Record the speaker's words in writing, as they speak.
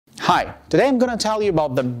Hi, today I'm going to tell you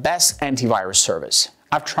about the best antivirus service.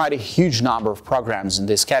 I've tried a huge number of programs in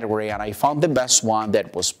this category and I found the best one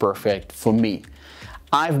that was perfect for me.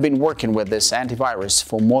 I've been working with this antivirus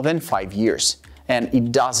for more than 5 years and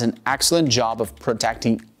it does an excellent job of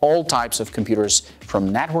protecting all types of computers from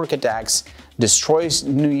network attacks, destroys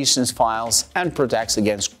nuisance files and protects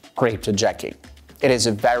against cryptojacking. It is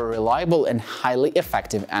a very reliable and highly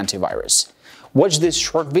effective antivirus. Watch this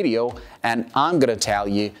short video and I'm gonna tell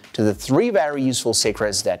you the 3 very useful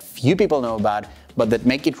secrets that few people know about but that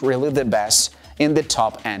make it really the best in the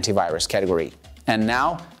top antivirus category. And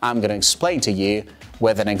now I'm gonna explain to you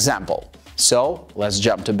with an example. So let's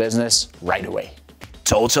jump to business right away.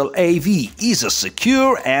 Total AV is a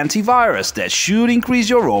secure antivirus that should increase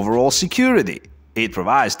your overall security. It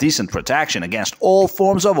provides decent protection against all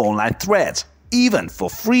forms of online threats, even for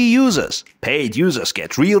free users. Paid users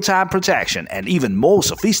get real-time protection and even more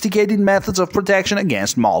sophisticated methods of protection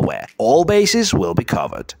against malware. All bases will be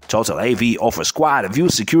covered. Total AV offers quite a few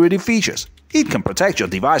security features. It can protect your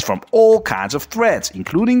device from all kinds of threats,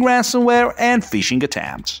 including ransomware and phishing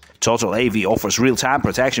attempts. Total AV offers real-time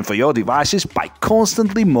protection for your devices by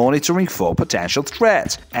constantly monitoring for potential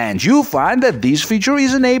threats, and you'll find that this feature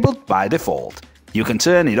is enabled by default. You can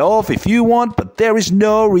turn it off if you want, but there is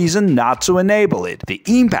no reason not to enable it. The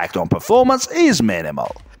impact on performance is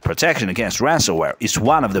minimal. Protection against ransomware is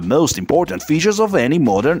one of the most important features of any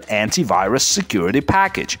modern antivirus security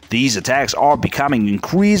package. These attacks are becoming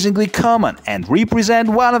increasingly common and represent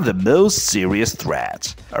one of the most serious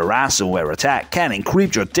threats. A ransomware attack can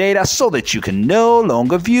encrypt your data so that you can no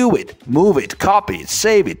longer view it, move it, copy it,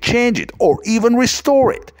 save it, change it, or even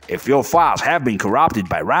restore it. If your files have been corrupted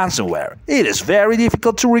by ransomware, it is very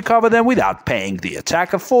difficult to recover them without paying the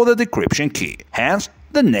attacker for the decryption key, hence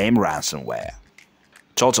the name ransomware.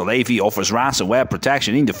 Total AV offers ransomware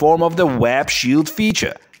protection in the form of the Web Shield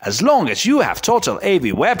feature. As long as you have Total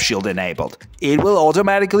AV Web Shield enabled, it will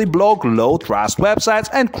automatically block low-trust websites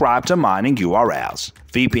and crypto-mining URLs.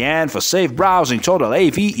 VPN for safe browsing Total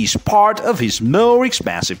AV is part of his more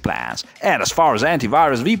expensive plans, and as far as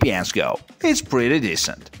antivirus VPNs go, it's pretty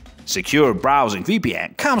decent. Secure Browsing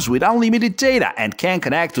VPN comes with unlimited data and can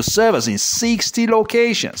connect to servers in 60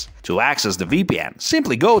 locations. To access the VPN,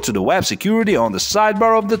 simply go to the Web Security on the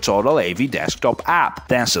sidebar of the Total AV desktop app,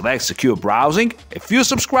 then select Secure Browsing. If you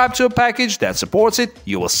subscribe to a package that supports it,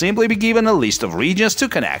 you will simply be given a list of regions to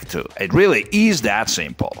connect to. It really is that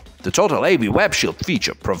simple. The Total AV Web Shield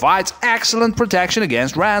feature provides excellent protection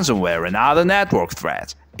against ransomware and other network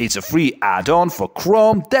threats. It's a free add-on for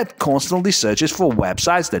Chrome that constantly searches for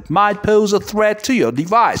websites that might pose a threat to your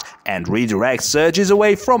device and redirects searches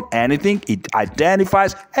away from anything it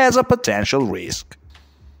identifies as a potential risk.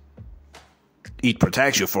 It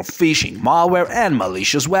protects you from phishing, malware and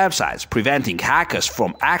malicious websites, preventing hackers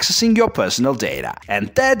from accessing your personal data. And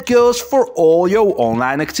that goes for all your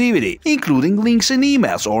online activity, including links in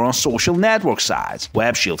emails or on social network sites.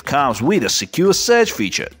 WebShield comes with a secure search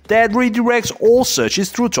feature that redirects all searches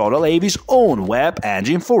through Total AV's own web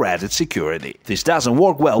engine for added security. This doesn't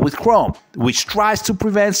work well with Chrome, which tries to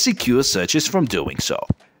prevent secure searches from doing so.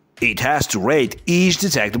 It has to rate each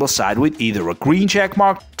detectable site with either a green check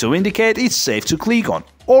mark to indicate it's safe to click on,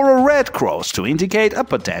 or a red cross to indicate a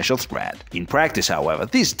potential threat. In practice, however,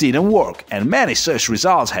 this didn't work, and many search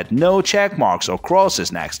results had no check marks or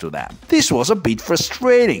crosses next to them. This was a bit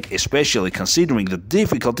frustrating, especially considering the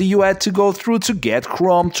difficulty you had to go through to get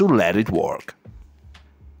Chrome to let it work.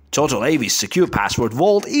 Total AV's Secure Password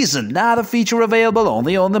Vault is another feature available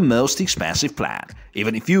only on the most expensive plan.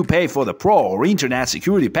 Even if you pay for the Pro or Internet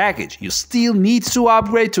Security package, you still need to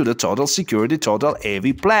upgrade to the Total Security Total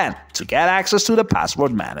AV plan to get access to the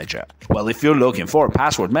Password Manager. Well, if you're looking for a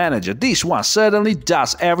Password Manager, this one certainly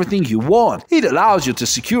does everything you want. It allows you to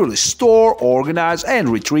securely store, organize, and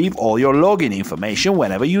retrieve all your login information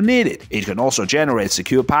whenever you need it. It can also generate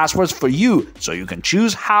secure passwords for you, so you can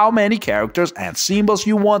choose how many characters and symbols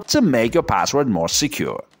you want to make your password more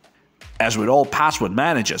secure. As with all password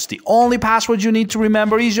managers, the only password you need to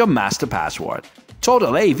remember is your master password.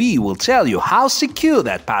 Total AV will tell you how secure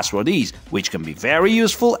that password is, which can be very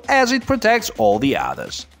useful as it protects all the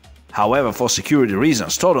others. However, for security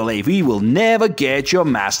reasons, Total AV will never get your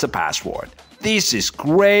master password. This is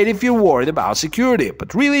great if you're worried about security,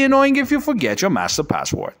 but really annoying if you forget your master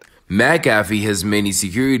password. MCAFEE has many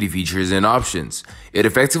security features and options. It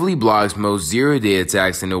effectively blocks most zero-day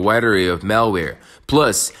attacks and a wide array of malware.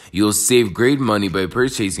 Plus, you'll save great money by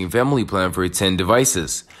purchasing family plan for 10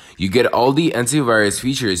 devices. You get all the antivirus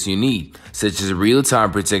features you need, such as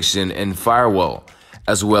real-time protection and firewall,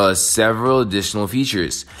 as well as several additional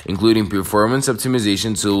features, including performance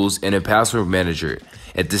optimization tools and a password manager.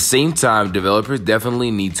 At the same time, developers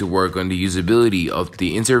definitely need to work on the usability of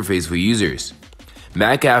the interface for users.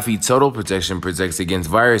 MCAFEE Total Protection protects against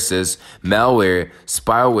viruses, malware,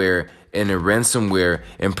 spyware, and ransomware,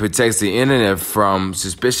 and protects the internet from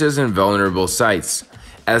suspicious and vulnerable sites.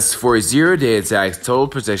 As for zero-day attacks, Total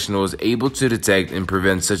Protection was able to detect and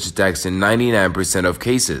prevent such attacks in 99% of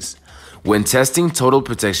cases. When testing Total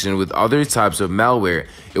Protection with other types of malware,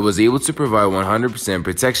 it was able to provide 100%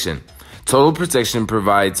 protection. Total Protection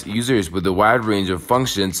provides users with a wide range of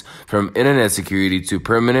functions, from internet security to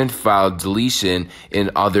permanent file deletion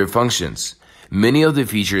and other functions. Many of the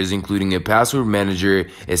features, including a password manager,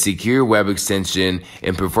 a secure web extension,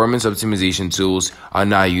 and performance optimization tools, are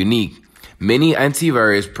not unique. Many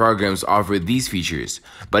antivirus programs offer these features,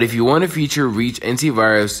 but if you want a feature-rich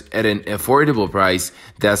antivirus at an affordable price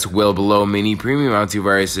that's well below many premium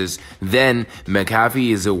antiviruses, then MCAFEE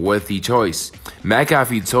is a worthy choice.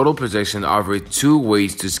 MCAFEE Total Protection offers two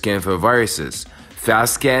ways to scan for viruses: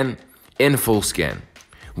 fast scan and full scan.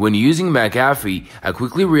 When using MCAFEE, I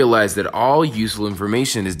quickly realized that all useful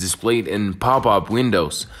information is displayed in pop-up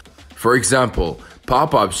windows. For example,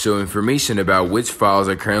 pop-ups show information about which files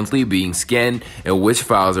are currently being scanned and which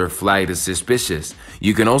files are flagged as suspicious.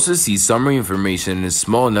 You can also see summary information in a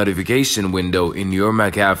small notification window in your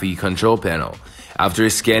MCAFEE control panel. After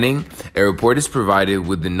scanning, a report is provided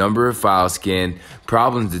with the number of files scanned,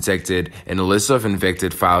 problems detected, and a list of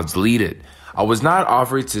infected files deleted. I was not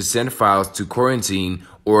offered to send files to quarantine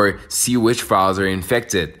or see which files are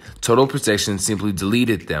infected. Total Protection simply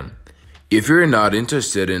deleted them. If you're not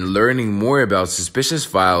interested in learning more about suspicious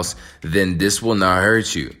files, then this will not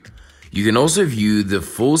hurt you. You can also view the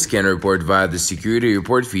full scan report via the security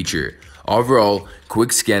report feature. Overall,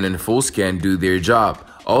 quick scan and full scan do their job,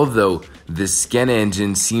 although the scan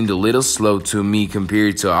engine seemed a little slow to me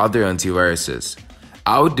compared to other antiviruses.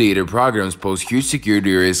 Outdated programs pose huge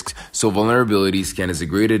security risks, so Vulnerability Scan is a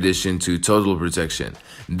great addition to Total Protection.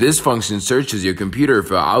 This function searches your computer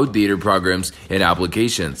for outdated programs and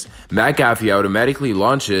applications. MCAFEE automatically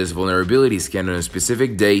launches Vulnerability Scan on a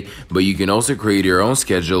specific day, but you can also create your own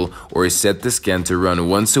schedule or set the scan to run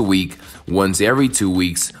once a week, once every 2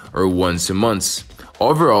 weeks, or once a month.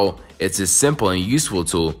 Overall, it's a simple and useful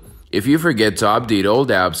tool. If you forget to update old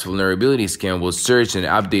apps, Vulnerability Scan will search and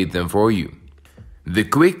update them for you. The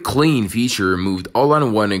Quick Clean feature removed all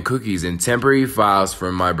unwanted cookies and temporary files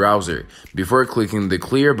from my browser. Before clicking the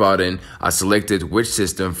Clear button, I selected which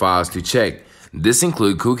system files to check. This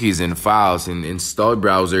includes cookies and files in installed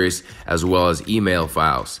browsers as well as email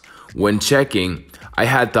files. When checking, I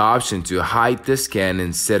had the option to hide the scan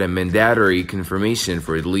and set a mandatory confirmation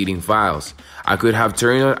for deleting files. I could have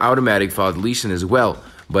turned on automatic file deletion as well,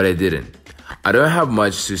 but I didn't. I don't have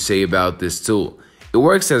much to say about this tool. It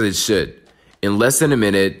works as it should. In less than a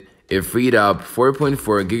minute, it freed up 4.4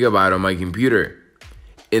 GB on my computer.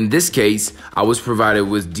 In this case, I was provided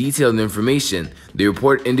with detailed information. The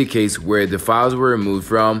report indicates where the files were removed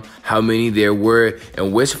from, how many there were,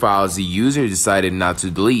 and which files the user decided not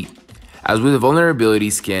to delete. As with the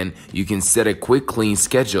Vulnerability Scan, you can set a quick clean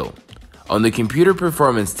schedule. On the Computer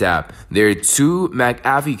Performance tab, there are two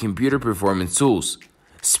MCAFEE computer performance tools: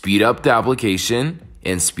 Speed Up the Application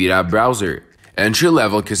and Speed Up Browser.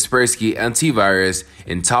 Entry-level Kaspersky Antivirus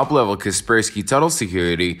and top-level Kaspersky Total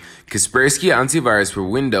Security. Kaspersky Antivirus for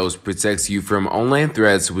Windows protects you from online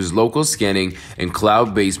threats with local scanning and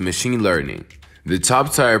cloud-based machine learning. The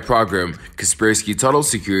top-tier program, Kaspersky Total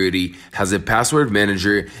Security, has a password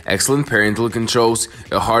manager, excellent parental controls,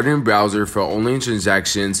 a hardened browser for online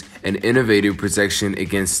transactions, and innovative protection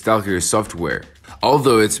against stalker software.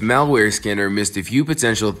 Although its malware scanner missed a few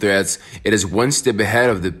potential threats, it is one step ahead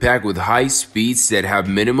of the pack with high speeds that have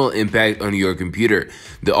minimal impact on your computer.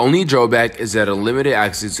 The only drawback is that unlimited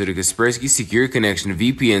access to the Kaspersky Secure Connection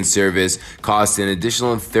VPN service costs an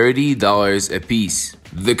additional $30 a piece.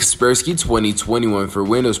 The Kaspersky 2021 for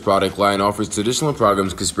Windows product line offers traditional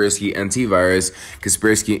programs Kaspersky Antivirus,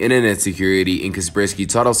 Kaspersky Internet Security, and Kaspersky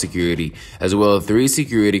Total Security, as well as 3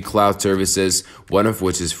 security cloud services, one of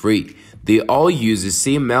which is free. They all use the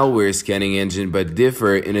same malware scanning engine but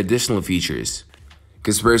differ in additional features.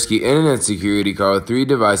 Kaspersky Internet Security covers 3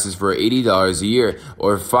 devices for $80 a year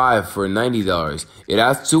or 5 for $90. It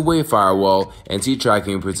has two-way firewall,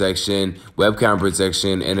 anti-tracking protection, webcam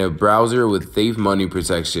protection, and a browser with safe money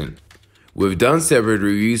protection. We've done separate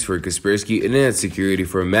reviews for Kaspersky Internet Security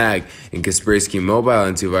for Mac and Kaspersky Mobile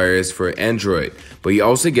Antivirus for Android, but you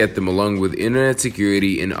also get them along with Internet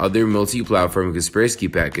Security and other multi-platform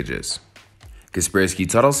Kaspersky packages. Kaspersky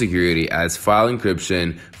Total Security adds file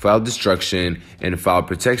encryption, file destruction, and file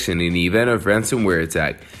protection in the event of ransomware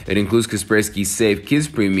attack. It includes Kaspersky Safe Kids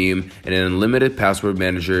Premium and an unlimited password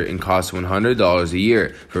manager and costs $100 a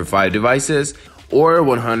year for 5 devices or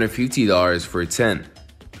 $150 for 10.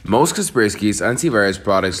 Most Kaspersky's antivirus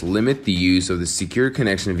products limit the use of the Secure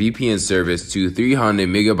Connection VPN service to 300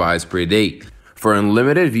 megabytes per day. For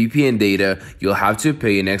unlimited VPN data, you'll have to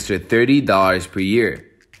pay an extra $30 per year.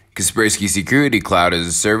 Kaspersky Security Cloud is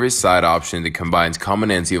a service-side option that combines common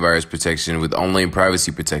antivirus protection with online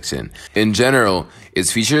privacy protection. In general,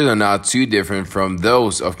 its features are not too different from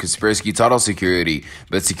those of Kaspersky Total Security,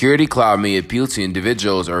 but Security Cloud may appeal to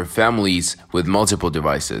individuals or families with multiple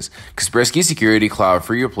devices. Kaspersky Security Cloud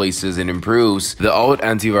free replaces and improves the old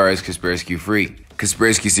antivirus Kaspersky Free.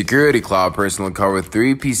 Kaspersky Security Cloud Personal cover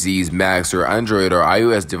 3 PCs, Macs, or Android or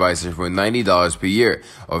iOS devices for $90 per year,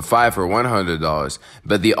 or 5 for $100,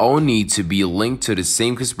 but they all need to be linked to the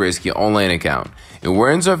same Kaspersky online account. It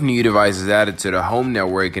warns of new devices added to the home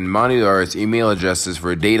network and monitors email addresses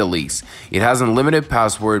for data leaks. It has unlimited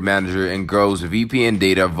password manager and grows VPN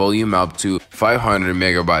data volume up to 500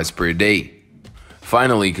 megabytes per day.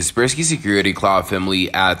 Finally, Kaspersky Security Cloud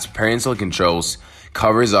Family adds parental controls,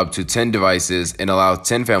 covers up to 10 devices, and allows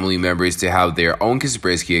 10 family members to have their own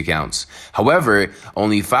Kaspersky accounts. However,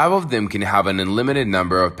 only 5 of them can have an unlimited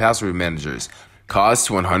number of password managers. Costs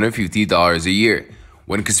 $150 a year.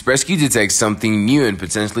 When Kaspersky detects something new and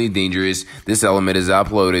potentially dangerous, this element is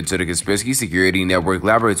uploaded to the Kaspersky Security Network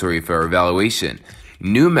Laboratory for evaluation.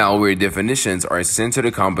 New malware definitions are sent to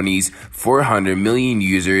the company's 400 million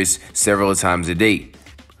users several times a day.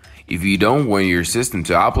 If you don't want your system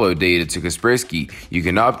to upload data to Kaspersky, you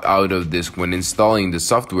can opt out of this when installing the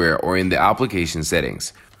software or in the application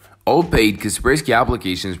settings. All paid Kaspersky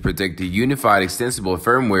applications protect the unified extensible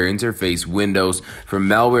firmware interface Windows from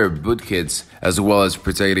malware bootkits, as well as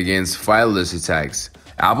protect against fileless attacks.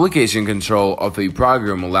 Application control of a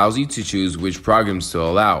program allows you to choose which programs to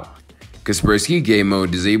allow. Kaspersky Game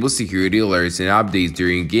Mode disables security alerts and updates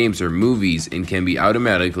during games or movies and can be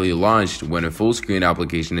automatically launched when a full-screen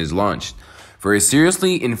application is launched. For a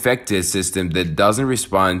seriously infected system that doesn't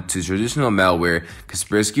respond to traditional malware,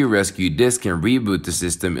 Kaspersky Rescue Disk can reboot the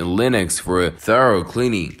system in Linux for a thorough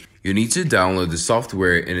cleaning. You need to download the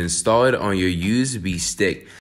software and install it on your USB stick.